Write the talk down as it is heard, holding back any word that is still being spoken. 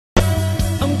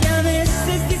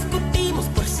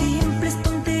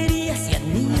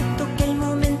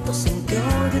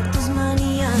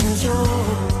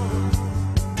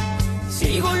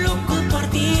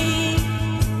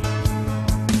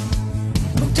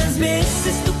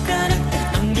veces tu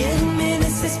carácter también me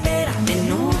desespera. Te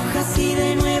enojas y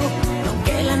de nuevo lo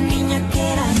que la niña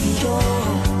quiera y yo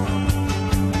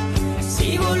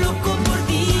sigo loco por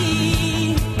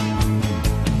ti.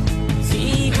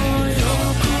 Sigo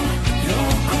loco,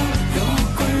 loco,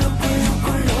 loco, loco,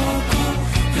 loco, loco,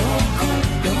 loco,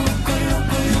 loco,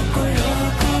 loco, loco,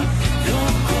 loco,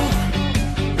 loco,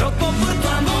 loco por tu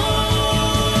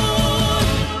amor,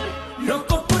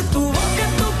 loco por tu boca,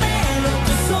 tu pelo,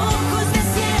 tus ojos de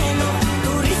cielo,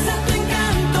 tu risa, tu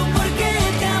encanto, porque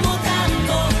te amo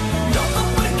tanto, loco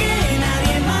porque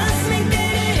nadie más me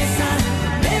interesa,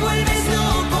 me vuelves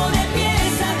loco de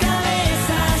pies a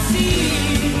cabeza, sí,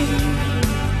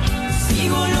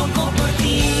 sigo loco por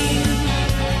ti.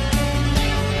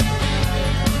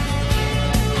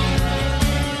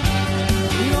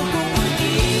 Loco por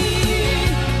ti.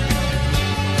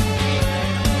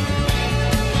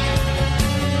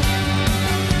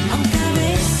 Aunque a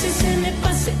veces se me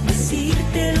pase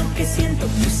decirte lo que siento,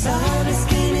 tú sabes